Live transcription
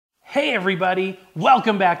Hey everybody,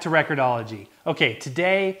 welcome back to Record-ology. Okay,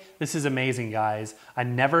 today, this is amazing guys. I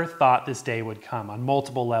never thought this day would come on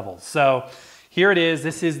multiple levels. So here it is,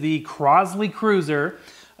 this is the Crosley Cruiser,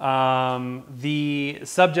 the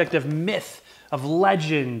subject of myth, of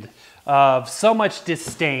legend, of so much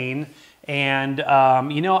disdain. And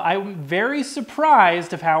I'm very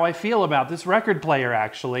surprised of how I feel about this record player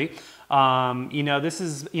actually. This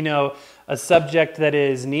is, a subject that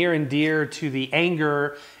is near and dear to the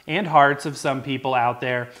anger and hearts of some people out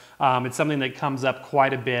there. It's something that comes up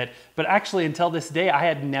quite a bit, but actually until this day, I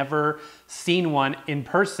had never seen one in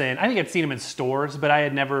person. I think I'd seen them in stores, but I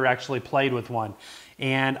had never actually played with one.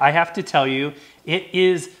 And I have to tell you, it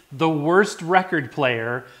is the worst record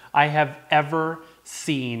player I have ever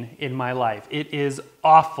seen in my life. It is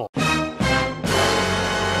awful.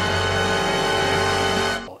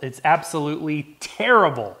 It's absolutely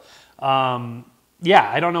terrible. I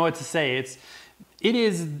don't know what to say. It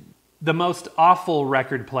is the most awful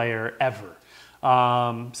record player ever.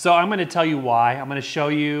 So I'm going to tell you why. I'm going to show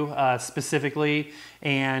you specifically.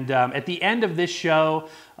 And at the end of this show,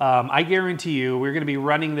 I guarantee you we're going to be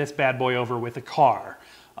running this bad boy over with a car.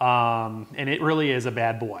 And it really is a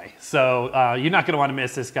bad boy. So you're not going to want to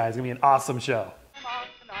miss this, guys. It's going to be an awesome show.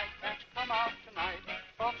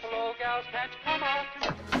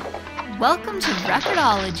 Welcome to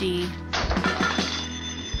Record-ology.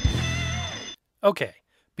 Okay,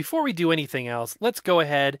 before we do anything else, let's go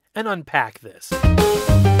ahead and unpack this.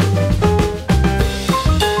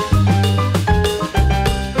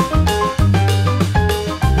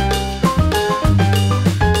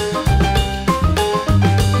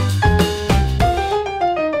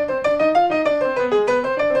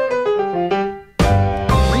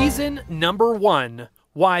 Reason number one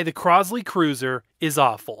why the Crosley Cruiser is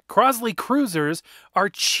awful. Crosley Cruisers are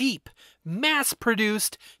cheap,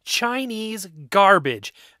 mass-produced Chinese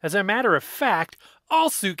garbage. As a matter of fact, all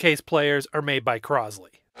suitcase players are made by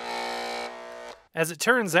Crosley. As it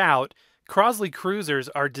turns out, Crosley Cruisers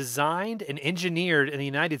are designed and engineered in the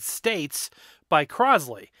United States by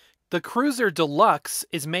Crosley. The Cruiser Deluxe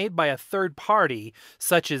is made by a third party,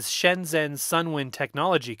 such as Shenzhen Sunwind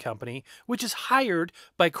Technology Company, which is hired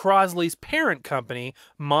by Crosley's parent company,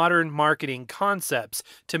 Modern Marketing Concepts,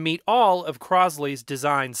 to meet all of Crosley's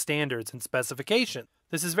design standards and specifications.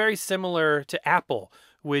 This is very similar to Apple,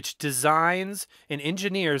 which designs and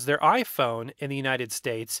engineers their iPhone in the United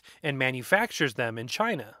States and manufactures them in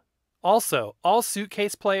China. Also, all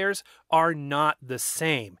suitcase players are not the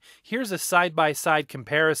same. Here's a side-by-side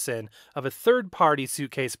comparison of a third-party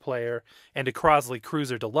suitcase player and a Crosley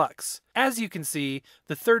Cruiser Deluxe. As you can see,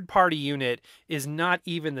 the third-party unit is not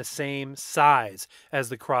even the same size as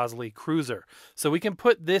the Crosley Cruiser. So we can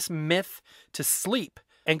put this myth to sleep,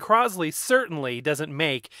 and Crosley certainly doesn't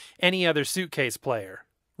make any other suitcase player.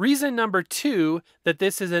 Reason number two that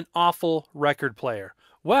this is an awful record player.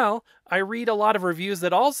 Well, I read a lot of reviews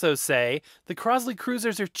that also say the Crosley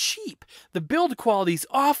Cruisers are cheap. The build quality's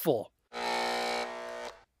awful.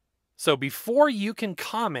 So before you can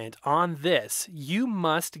comment on this, you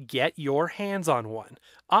must get your hands on one.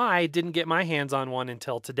 I didn't get my hands on one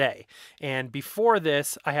until today. And before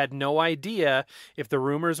this, I had no idea if the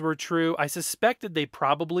rumors were true. I suspected they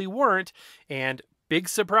probably weren't, and big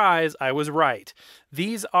surprise, I was right.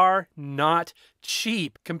 These are not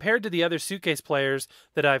cheap. Compared to the other suitcase players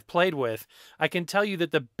that I've played with, I can tell you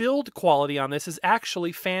that the build quality on this is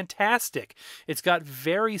actually fantastic. It's got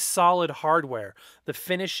very solid hardware. The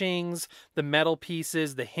finishings, the metal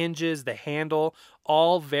pieces, the hinges, the handle,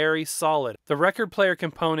 all very solid. The record player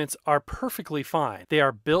components are perfectly fine. They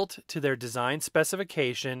are built to their design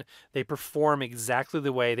specification. They perform exactly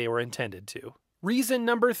the way they were intended to. Reason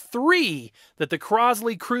number three that the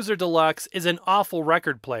Crosley Cruiser Deluxe is an awful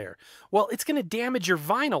record player. Well, it's going to damage your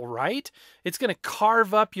vinyl, right? It's going to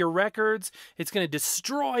carve up your records. It's going to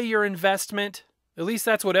destroy your investment. At least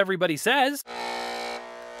that's what everybody says.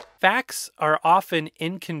 Facts are often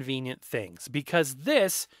inconvenient things because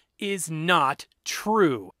this is not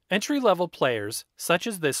true. Entry-level players, such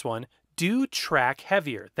as this one, do track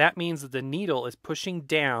heavier. That means that the needle is pushing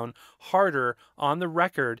down harder on the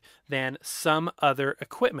record than some other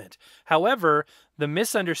equipment. However, the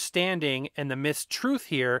misunderstanding and the mistruth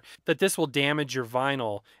here that this will damage your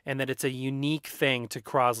vinyl and that it's a unique thing to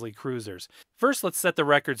Crosley Cruisers. First, let's set the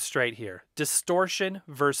record straight here. Distortion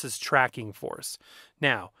versus tracking force.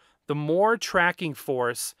 Now, the more tracking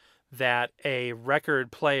force that a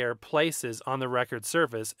record player places on the record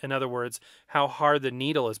surface, in other words, how hard the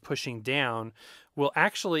needle is pushing down, will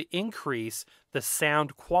actually increase the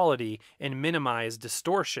sound quality and minimize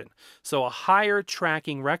distortion. So a higher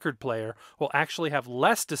tracking record player will actually have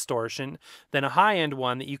less distortion than a high-end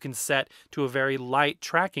one that you can set to a very light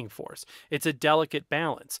tracking force. It's a delicate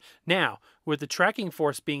balance. Now, with the tracking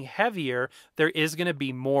force being heavier, there is going to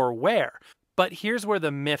be more wear. But here's where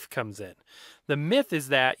the myth comes in. The myth is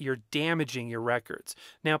that you're damaging your records.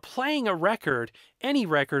 Now, playing a record, any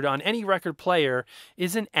record on any record player,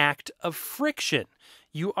 is an act of friction.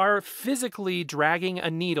 You are physically dragging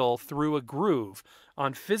a needle through a groove.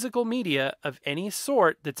 On physical media of any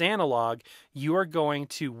sort that's analog, you are going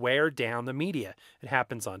to wear down the media. It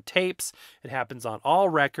happens on tapes, it happens on all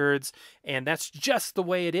records, and that's just the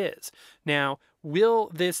way it is. Now,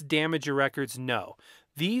 will this damage your records? No.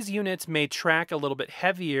 These units may track a little bit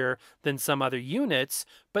heavier than some other units,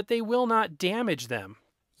 but they will not damage them.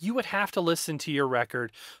 You would have to listen to your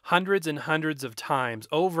record hundreds and hundreds of times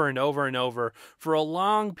over and over and over for a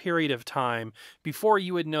long period of time before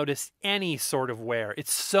you would notice any sort of wear.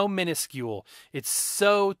 It's so minuscule. It's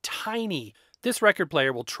so tiny. This record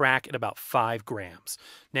player will track at about 5 grams.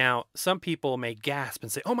 Now, some people may gasp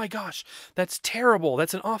and say, oh my gosh, that's terrible.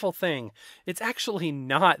 That's an awful thing. It's actually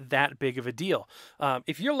not that big of a deal.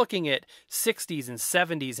 If you're looking at 60s and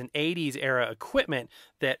 70s and 80s era equipment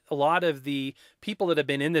that a lot of the people that have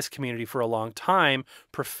been in this community for a long time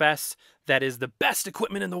profess that is the best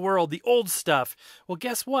equipment in the world, the old stuff. Well,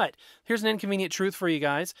 guess what? Here's an inconvenient truth for you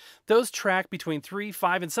guys. Those track between 3,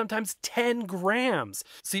 5, and sometimes 10 grams.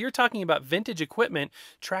 So you're talking about vintage equipment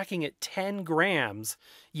tracking at 10 grams,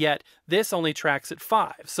 yet this only tracks at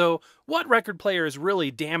 5. So what record player is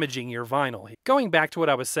really damaging your vinyl? Going back to what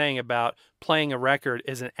I was saying about playing a record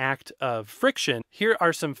is an act of friction, here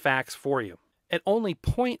are some facts for you. At only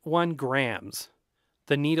 0.1 grams,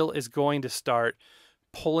 the needle is going to start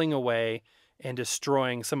pulling away and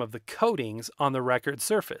destroying some of the coatings on the record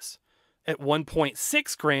surface. At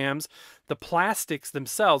 1.6 grams, the plastics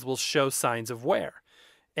themselves will show signs of wear.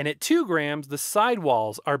 And at 2 grams, the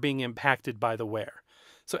sidewalls are being impacted by the wear.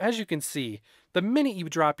 So as you can see, the minute you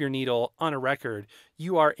drop your needle on a record,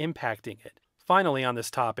 you are impacting it. Finally, on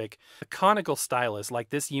this topic, a conical stylus like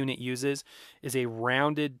this unit uses is a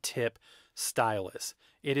rounded tip stylus.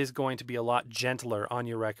 It is going to be a lot gentler on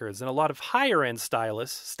your records than a lot of higher end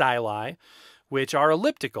styli, which are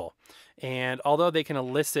elliptical. And although they can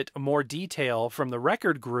elicit more detail from the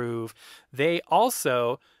record groove, they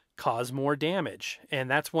also cause more damage.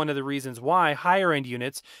 And that's one of the reasons why higher end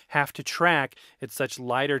units have to track at such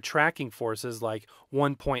lighter tracking forces like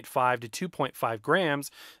 1.5 to 2.5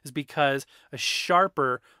 grams, is because a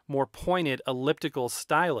sharper, more pointed elliptical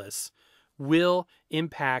stylus will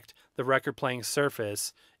impact the record playing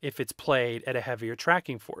surface if it's played at a heavier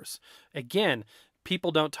tracking force. Again,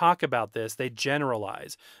 people don't talk about this, they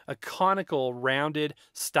generalize. A conical rounded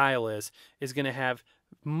stylus is going to have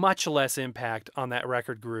much less impact on that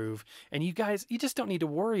record groove, and you guys, you just don't need to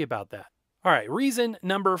worry about that. All right, reason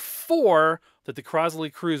number 4 that the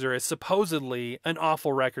Crosley Cruiser is supposedly an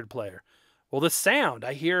awful record player. Well, the sound.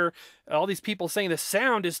 I hear all these people saying the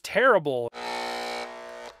sound is terrible.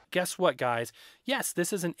 Guess what, guys? Yes,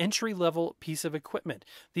 this is an entry-level piece of equipment.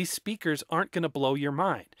 These speakers aren't going to blow your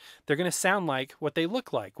mind. They're going to sound like what they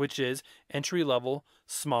look like, which is entry-level,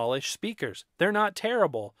 smallish speakers. They're not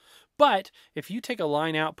terrible. But if you take a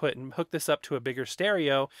line output and hook this up to a bigger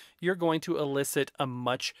stereo, you're going to elicit a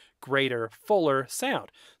much greater, fuller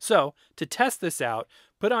sound. So, to test this out,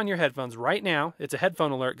 put on your headphones right now. It's a headphone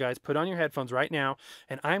alert, guys. Put on your headphones right now,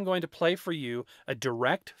 and I'm going to play for you a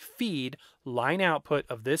direct feed line output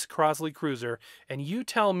of this Crosley Cruiser, and you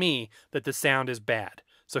tell me that the sound is bad.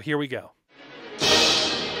 So here we go.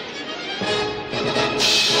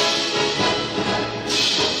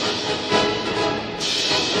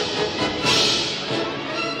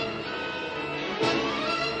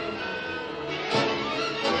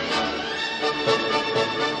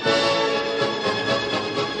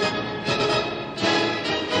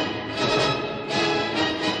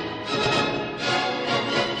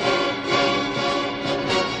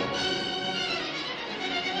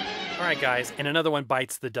 Guys, and another one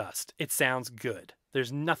bites the dust. It sounds good.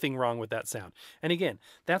 There's nothing wrong with that sound. And again,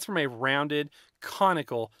 that's from a rounded,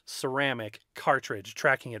 conical ceramic cartridge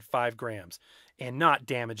tracking at 5 grams and not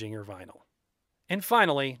damaging your vinyl. And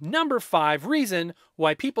finally, number 5 reason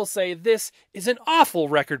why people say this is an awful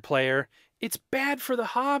record player. It's bad for the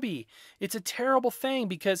hobby. It's a terrible thing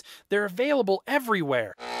because they're available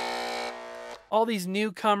everywhere. all these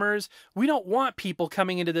newcomers. We don't want people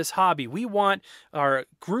coming into this hobby. We want our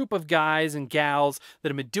group of guys and gals that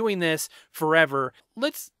have been doing this forever.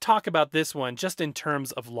 Let's talk about this one just in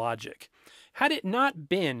terms of logic. Had it not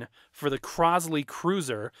been for the Crosley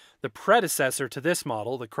Cruiser, the predecessor to this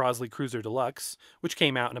model, the Crosley Cruiser Deluxe, which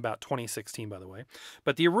came out in about 2016, by the way,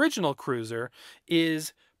 but the original Cruiser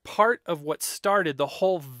is part of what started the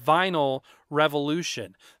whole vinyl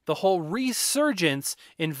revolution, the whole resurgence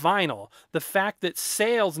in vinyl, the fact that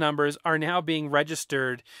sales numbers are now being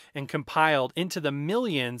registered and compiled into the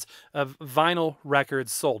millions of vinyl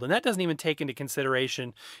records sold. And that doesn't even take into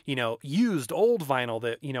consideration, used old vinyl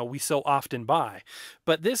that, we so often buy.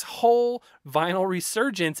 But this whole vinyl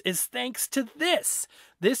resurgence is thanks to this.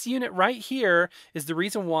 This unit right here is the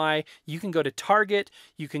reason why you can go to Target,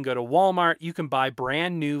 you can go to Walmart, you can buy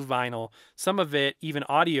brand new vinyl, some of it even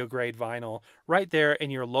audio grade vinyl, right there in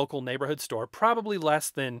your local neighborhood store, probably less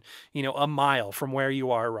than, a mile from where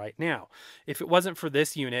you are right now. If it wasn't for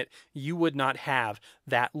this unit, you would not have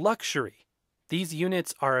that luxury. These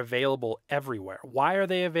units are available everywhere. Why are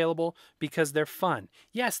they available? Because they're fun.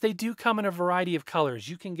 Yes, they do come in a variety of colors.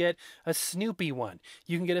 You can get a Snoopy one.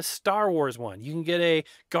 You can get a Star Wars one. You can get a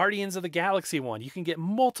Guardians of the Galaxy one. You can get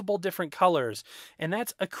multiple different colors. And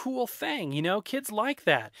that's a cool thing. Kids like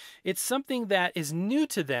that. It's something that is new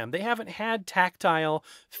to them. They haven't had tactile,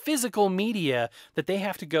 physical media that they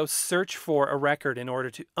have to go search for a record in order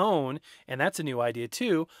to own. And that's a new idea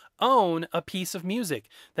too. Own a piece of music.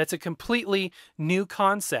 That's a completely new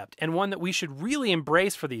concept and one that we should really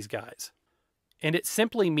embrace for these guys. And it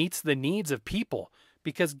simply meets the needs of people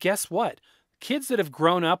because guess what? Kids that have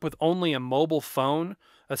grown up with only a mobile phone,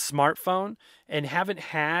 a smartphone, and haven't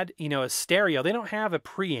had, a stereo. They don't have a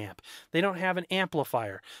preamp. They don't have an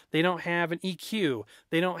amplifier. They don't have an EQ.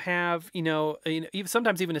 They don't have,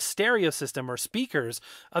 sometimes even a stereo system or speakers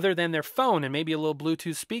other than their phone and maybe a little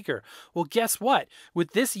Bluetooth speaker. Well, guess what?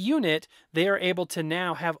 With this unit, they are able to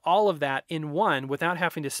now have all of that in one without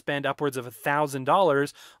having to spend upwards of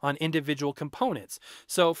 $1,000 on individual components.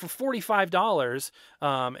 So for $45,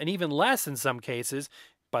 and even less in some cases,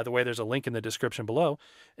 by the way, there's a link in the description below.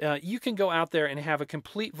 You can go out there and have a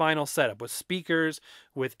complete vinyl setup with speakers,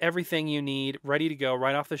 with everything you need, ready to go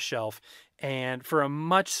right off the shelf, and for a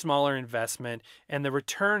much smaller investment. And the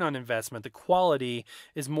return on investment, the quality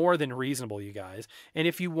is more than reasonable, you guys. And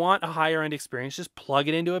if you want a higher end experience, just plug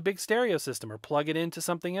it into a big stereo system or plug it into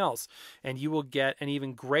something else, and you will get an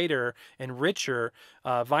even greater and richer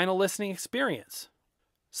vinyl listening experience.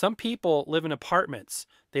 Some people live in apartments.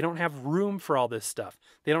 They don't have room for all this stuff.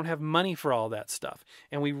 They don't have money for all that stuff.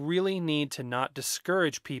 And we really need to not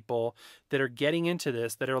discourage people that are getting into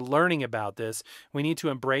this, that are learning about this. We need to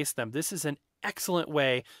embrace them. This is an excellent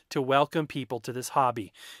way to welcome people to this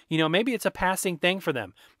hobby. Maybe it's a passing thing for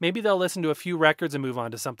them. Maybe they'll listen to a few records and move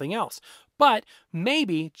on to something else. But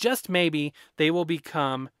maybe, just maybe, they will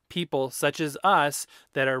become people such as us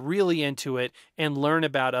that are really into it and learn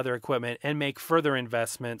about other equipment and make further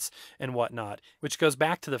investments and whatnot, which goes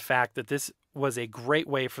back to the fact that this was a great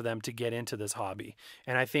way for them to get into this hobby.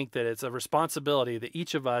 And I think that it's a responsibility that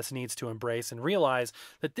each of us needs to embrace and realize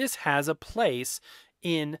that this has a place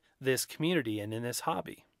in this community and in this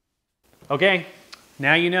hobby. Okay,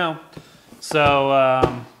 now you know.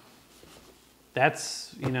 So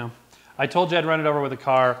that's, I told you I'd run it over with a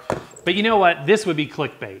car, but you know what? This would be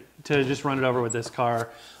clickbait to just run it over with this car.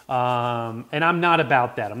 And I'm not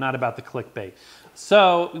about that. I'm not about the clickbait.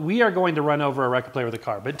 So we are going to run over a record player with a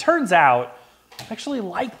car. But it turns out I actually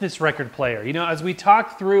like this record player. As we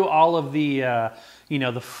talk through all of the,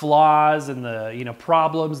 the flaws and the,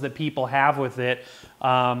 problems that people have with it,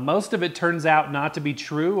 most of it turns out not to be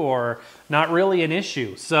true or not really an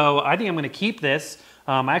issue. So I think I'm going to keep this.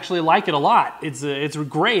 I actually like it a lot. It's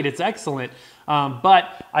great. It's excellent.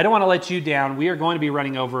 But I don't want to let you down. We are going to be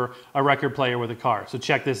running over a record player with a car. So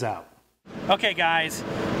check this out. Okay, guys.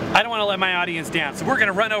 I don't want to let my audience down, so we're going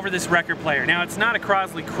to run over this record player. Now, it's not a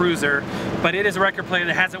Crosley Cruiser, but it is a record player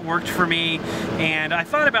that hasn't worked for me, and I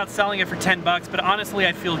thought about selling it for 10 bucks, but honestly,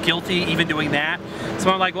 I'd feel guilty even doing that. So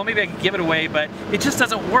I'm like, well, maybe I could give it away, but it just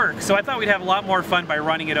doesn't work. So I thought we'd have a lot more fun by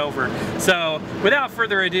running it over. So without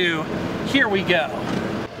further ado, here we go.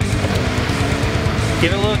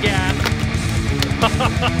 Give it a little gas.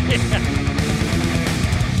 Yeah.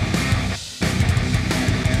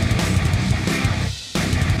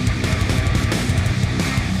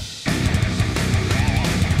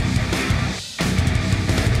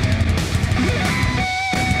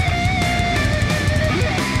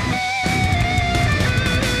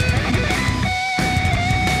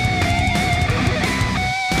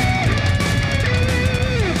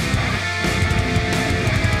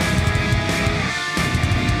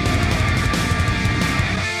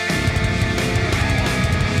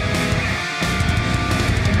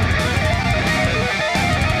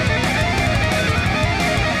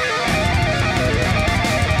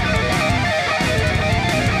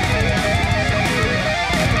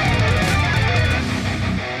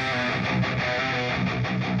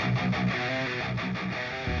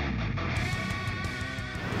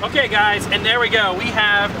 Okay guys, and there we go. We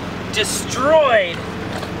have destroyed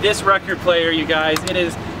this record player, you guys. It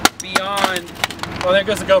is beyond, well, there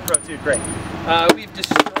goes the GoPro too, great. We've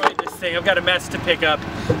destroyed this thing. I've got a mess to pick up,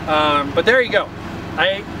 but there you go.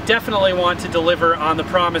 I definitely want to deliver on the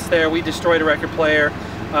promise there. We destroyed a record player.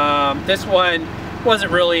 This one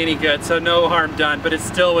wasn't really any good, so no harm done, but it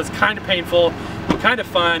still was kind of painful and kind of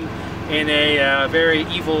fun in a very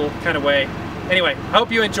evil kind of way. Anyway, I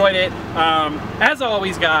hope you enjoyed it. As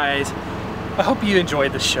always, guys, I hope you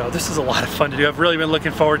enjoyed this show. This is a lot of fun to do. I've really been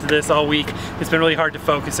looking forward to this all week. It's been really hard to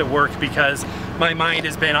focus at work because my mind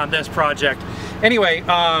has been on this project. Anyway,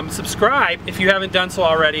 subscribe if you haven't done so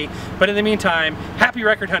already. But in the meantime, happy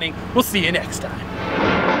record hunting. We'll see you next time.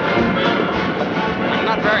 I'm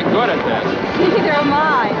not very good at this. Neither am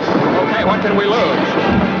I. Okay, what can we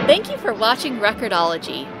lose? Thank you for watching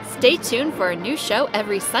Record-ology. Stay tuned for a new show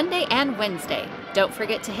every Sunday and Wednesday. Don't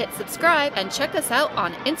forget to hit subscribe and check us out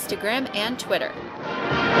on Instagram and Twitter.